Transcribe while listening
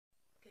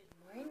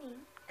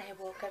I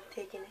woke up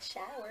taking a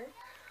shower.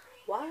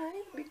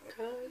 Why?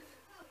 Because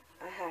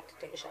I had to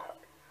take a shower.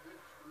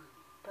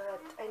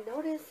 But I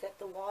noticed that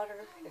the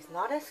water is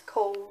not as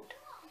cold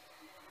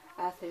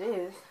as it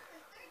is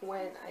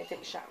when I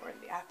take a shower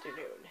in the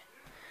afternoon.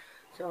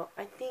 So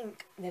I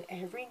think that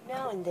every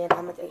now and then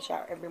I'm going to take a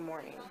shower every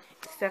morning.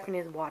 Stephanie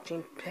is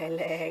watching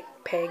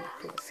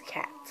Peg's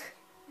cat.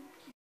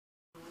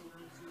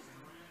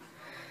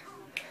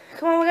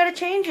 Come on, we gotta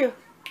change you.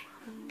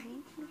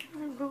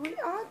 But we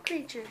are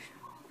creatures.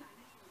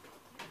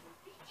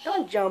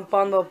 Don't jump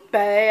on the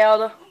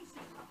bed.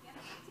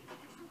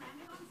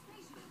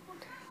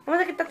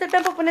 Vamos a quitarte el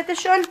tiempo, ponete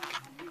Sean.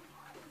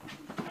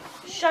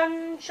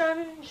 Sean,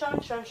 Sean,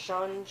 Sean, Sean,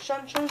 Sean,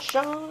 Sean, Sean,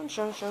 Sean,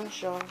 Sean, Sean,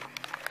 Sean.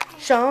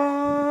 Sean.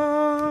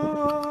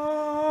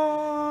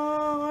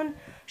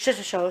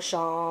 Sean.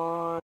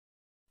 Sean. Oh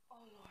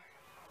Lord.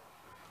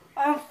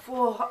 I'm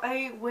full. I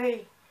ate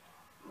way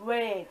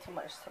too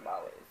much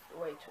tamales.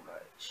 Way too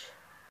much.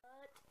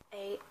 What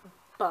a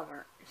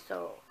bummer.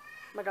 So,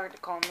 my doctor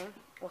called me.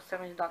 Well,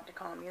 Stephanie's doctor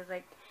called me. He was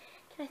like,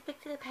 can I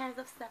speak to the parents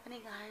of Stephanie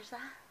Garza?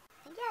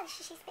 Yeah,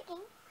 she's speaking.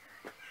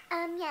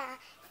 Yeah,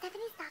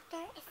 Stephanie's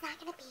doctor is not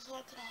gonna be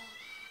here today.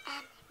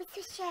 We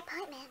switched your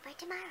appointment for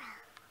tomorrow.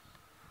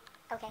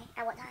 Okay,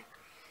 at what time?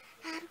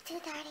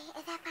 2:30.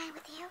 Is that fine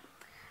with you?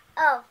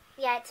 Oh,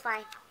 yeah, it's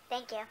fine.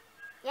 Thank you.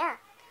 Yeah,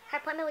 her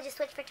appointment was just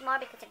switched for tomorrow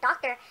because the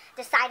doctor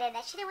decided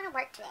that she didn't want to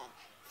work today.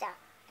 So,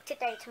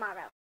 2:30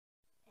 tomorrow.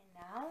 And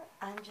now,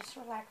 I'm just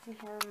relaxing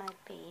here with my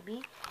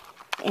baby.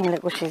 And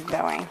look what she's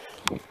doing.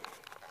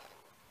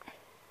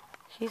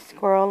 She's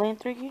scrolling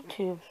through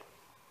YouTube.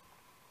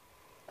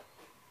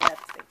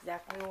 That's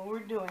exactly what we're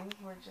doing.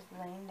 We're just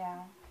laying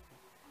down,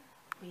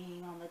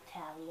 being on the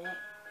tablet,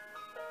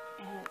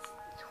 and it's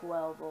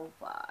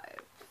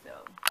 12:05.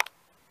 So,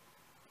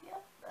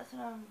 yep, that's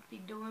what I'll be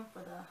doing for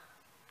the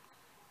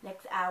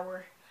next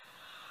hour.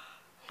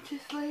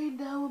 Just laying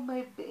down with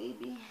my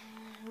baby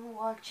and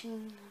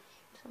watching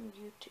some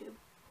YouTube.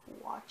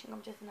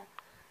 I'm just gonna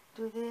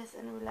do this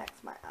and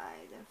relax my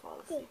eyes and fall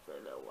asleep for a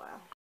little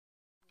while.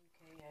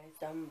 Okay,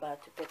 guys, I'm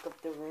about to pick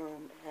up the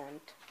room, and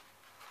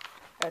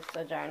it's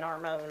a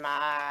ginormous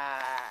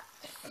mess.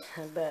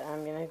 But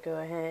I'm gonna go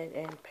ahead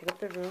and pick up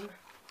the room,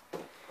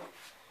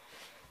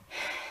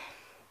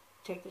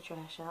 take the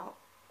trash out,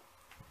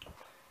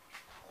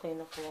 clean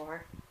the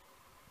floor.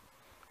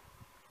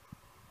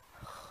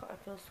 I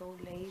feel so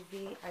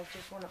lazy. I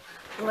just want to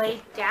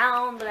lay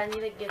down, but I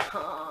need to get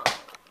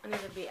I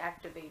need to be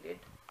activated.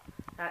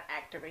 Not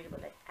activated,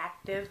 but like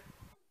active.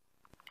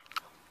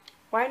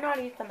 Why not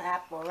eat some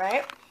apple,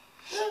 right?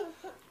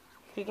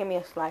 You give me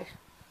a slice.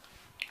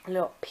 A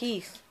little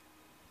piece.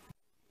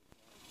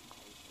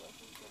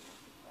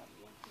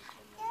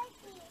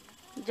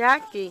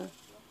 Jackie.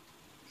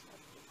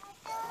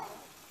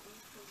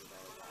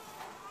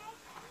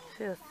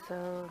 Feels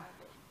so...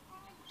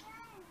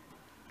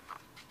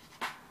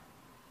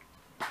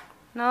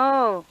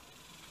 No.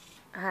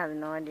 I have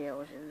no idea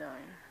what she's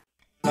doing.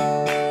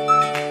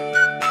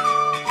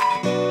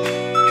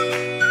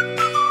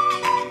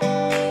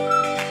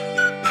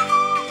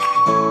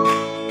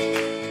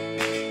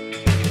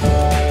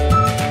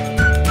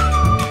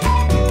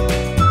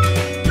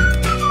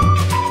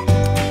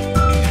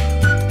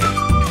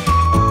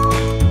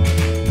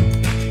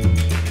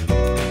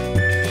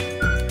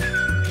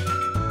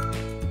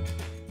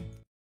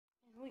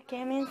 We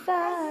came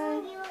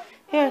inside.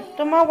 Here,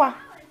 toma.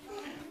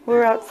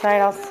 We're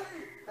outside.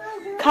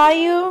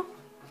 Caillou.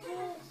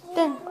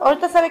 Then,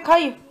 ahorita sabe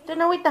Caillou. Ten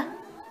agüita.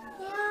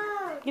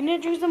 You need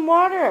to drink some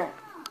water.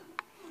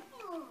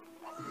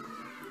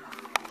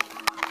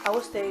 I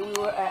would say we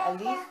were at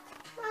least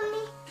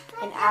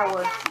an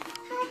hour.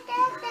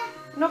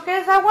 ¿No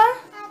quieres agua?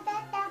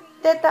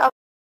 Teta.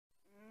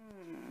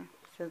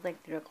 So it's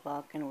like 3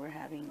 o'clock and we're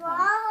having,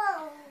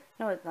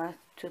 no it's not,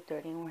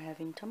 2:30 and we're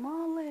having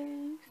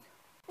tamales.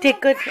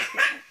 Tico,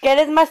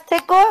 ¿quieres más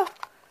tico?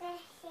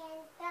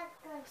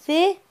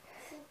 ¿Sí?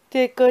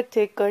 Tico,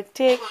 tico,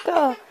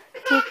 tico.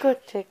 Tico,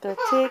 tico,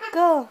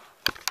 tico.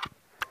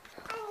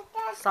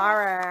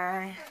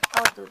 Sorry.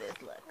 I'll do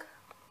this, look.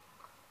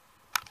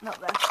 No,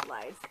 that's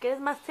slides. ¿Quieres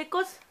más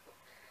ticos?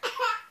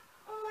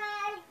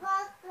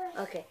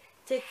 Okay.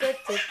 Tico,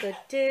 tico,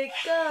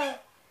 tico.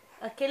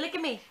 Okay, look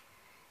at me.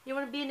 You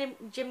want to be in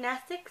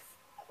gymnastics?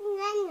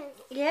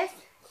 Yes?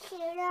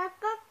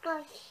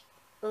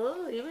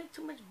 Oh, you make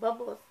too much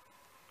bubbles.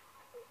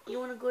 You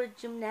want to go to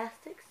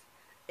gymnastics?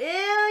 Ew,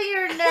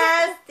 you're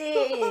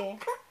nasty.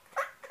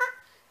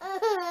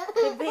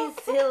 You're being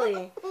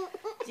silly.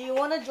 Do you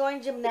want to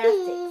join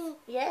gymnastics?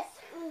 Yes?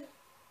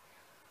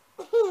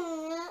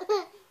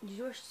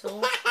 You're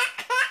so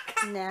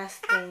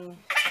nasty.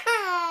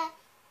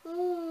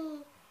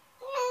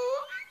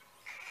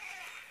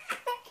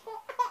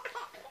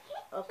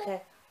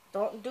 Okay,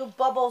 don't do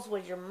bubbles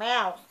with your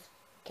mouth,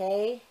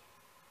 okay?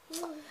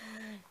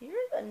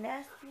 You're the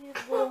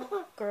nastiest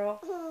little girl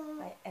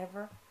I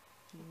ever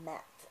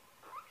met.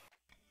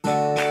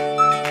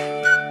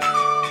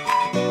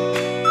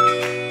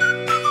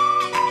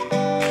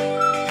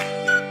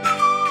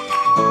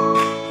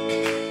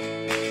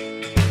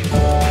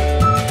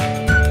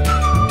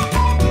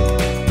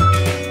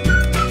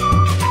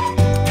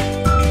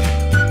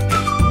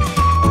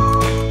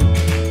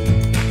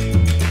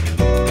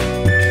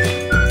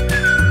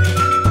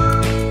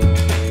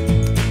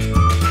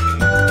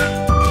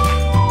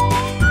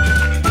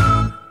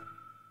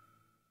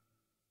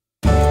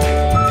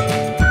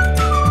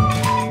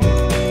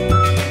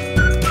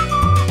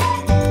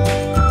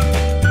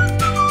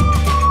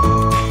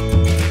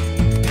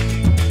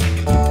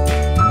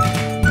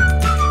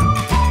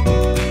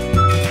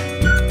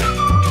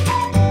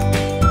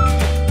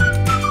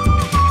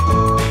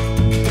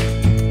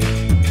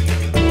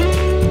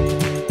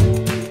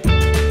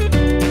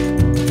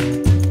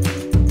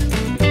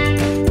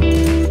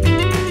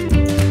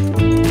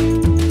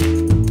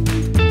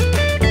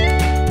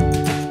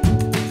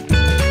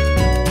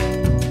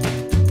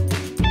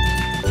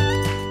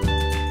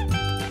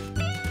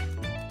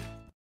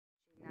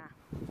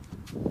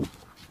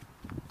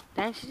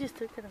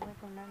 te lo voy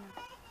con Nana.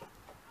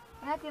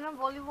 Mira, tiene un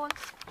voleibol.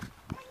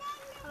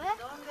 A ver.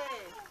 ¿Dónde?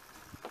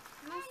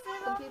 No sé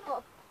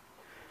dónde.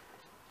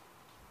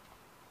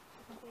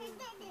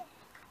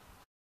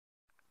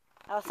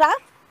 Elsa?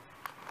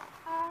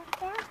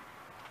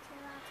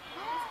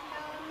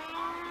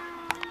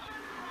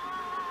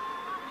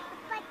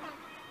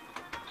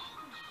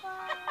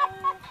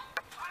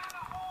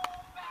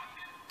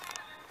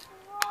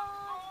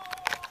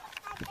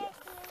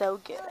 So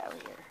good out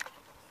here.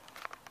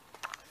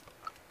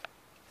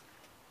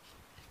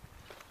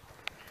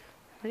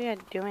 What are you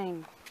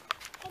doing?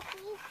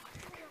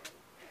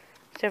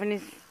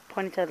 Stephanie's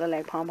pointing to the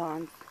like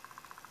pom-poms.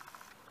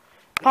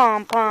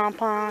 Pom pom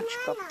pom.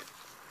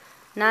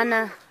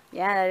 Nana.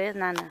 Yeah, that is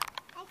Nana.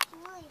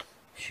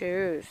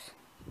 Shoes.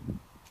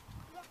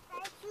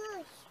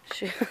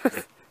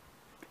 Shoes.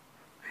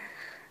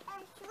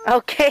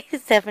 Okay,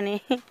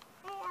 Stephanie.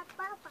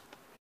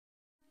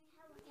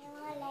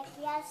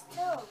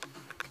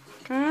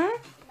 Hmm? My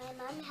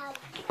mom has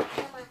a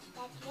camera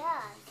like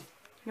yours.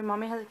 Your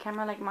mommy has a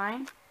camera like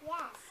mine?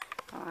 Yes.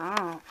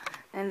 Wow.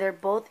 And they're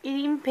both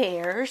eating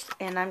pears,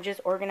 and I'm just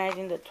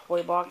organizing the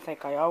toy box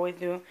like I always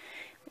do.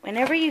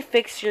 Whenever you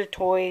fix your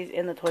toys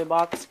in the toy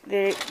box,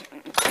 they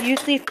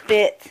usually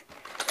fit,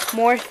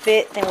 more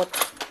fit than what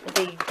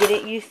they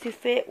didn't used to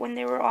fit when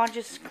they were all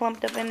just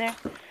clumped up in there.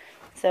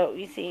 So,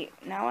 you see,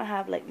 now I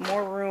have like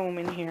more room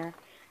in here.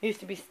 It used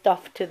to be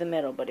stuffed to the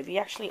middle, but if you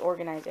actually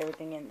organize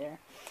everything in there,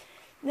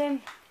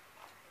 then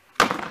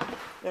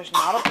there's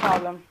not a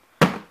problem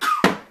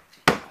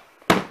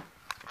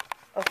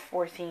of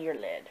forcing your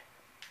lid.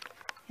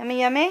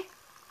 Yummy, yummy?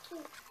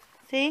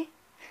 See?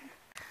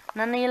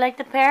 Nana, you like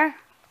the pear?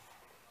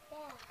 Yeah.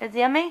 It's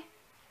yummy?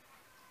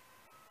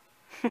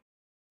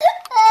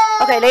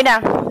 Okay, lay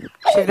down.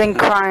 She's been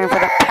crying for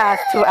the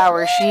past 2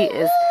 hours. She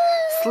is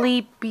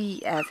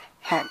sleepy as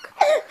heck.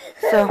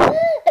 So,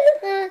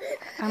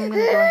 I'm going to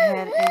go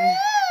ahead and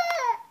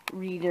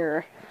read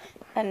her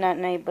a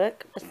night-night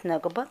book, a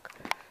snuggle book,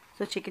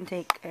 so she can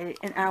take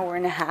an hour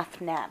and a half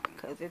nap,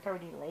 because it's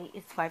already late.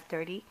 It's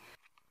 5:30.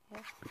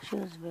 She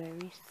was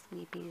very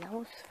sleepy. That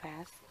was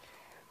fast.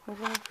 I was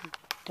almost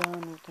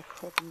done with the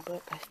freaking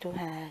book. I still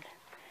had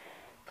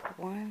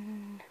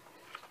 1,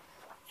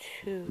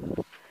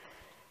 2,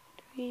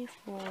 3,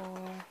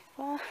 4,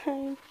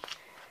 5,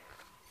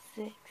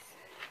 6,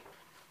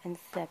 and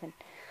 7.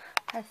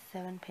 I have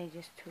 7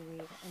 pages to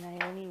read, and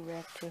I only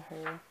read to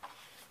her.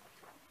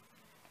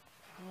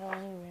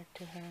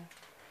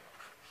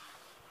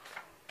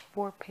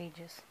 4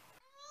 pages.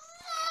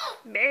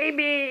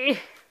 Baby!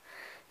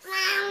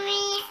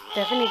 Mommy.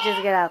 Stephanie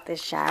just got out the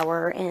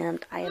shower,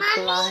 and I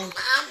applied.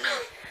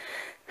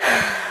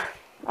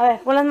 A ver,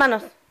 pon las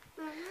manos.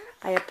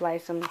 I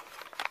applied some.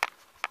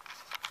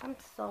 I'm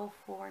so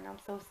full and I'm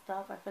so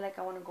stuffed. I feel like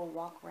I want to go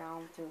walk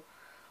around to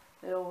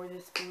get over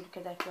this food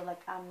because I feel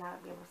like I'm not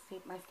able to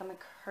sleep. My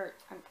stomach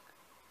hurts. I'm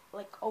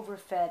like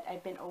overfed.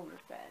 I've been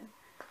overfed.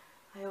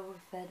 I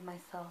overfed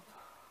myself.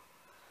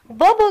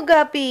 Bubble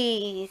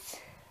guppies.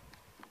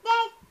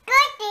 That's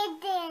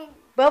good, then.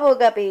 Bubble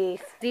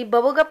guppies. See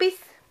bubble guppies?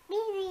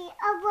 Baby,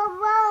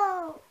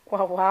 whoa.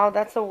 Wow, wow,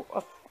 that's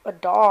a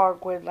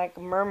dog with like a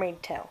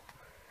mermaid tail.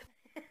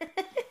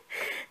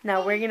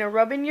 Now we're gonna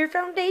rub in your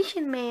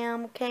foundation,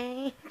 ma'am,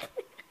 okay?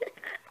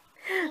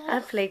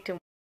 I played too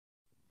much.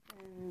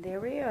 And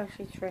there we are.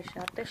 She's fresh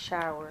out the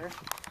shower.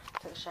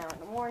 Took a shower in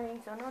the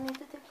morning, so no need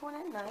to take one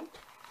at night.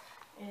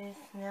 It is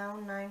now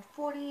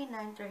 9:40,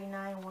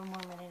 9:39. 1 more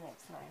minute,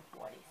 it's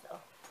 9:40. So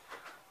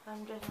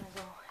I'm just gonna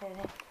go ahead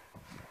and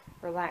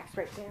relax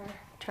right there.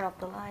 Turn off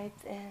the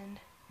lights and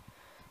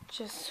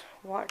just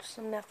watch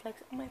some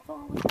Netflix on my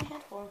phone with my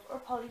headphones, or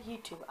probably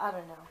YouTube. I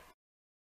don't know.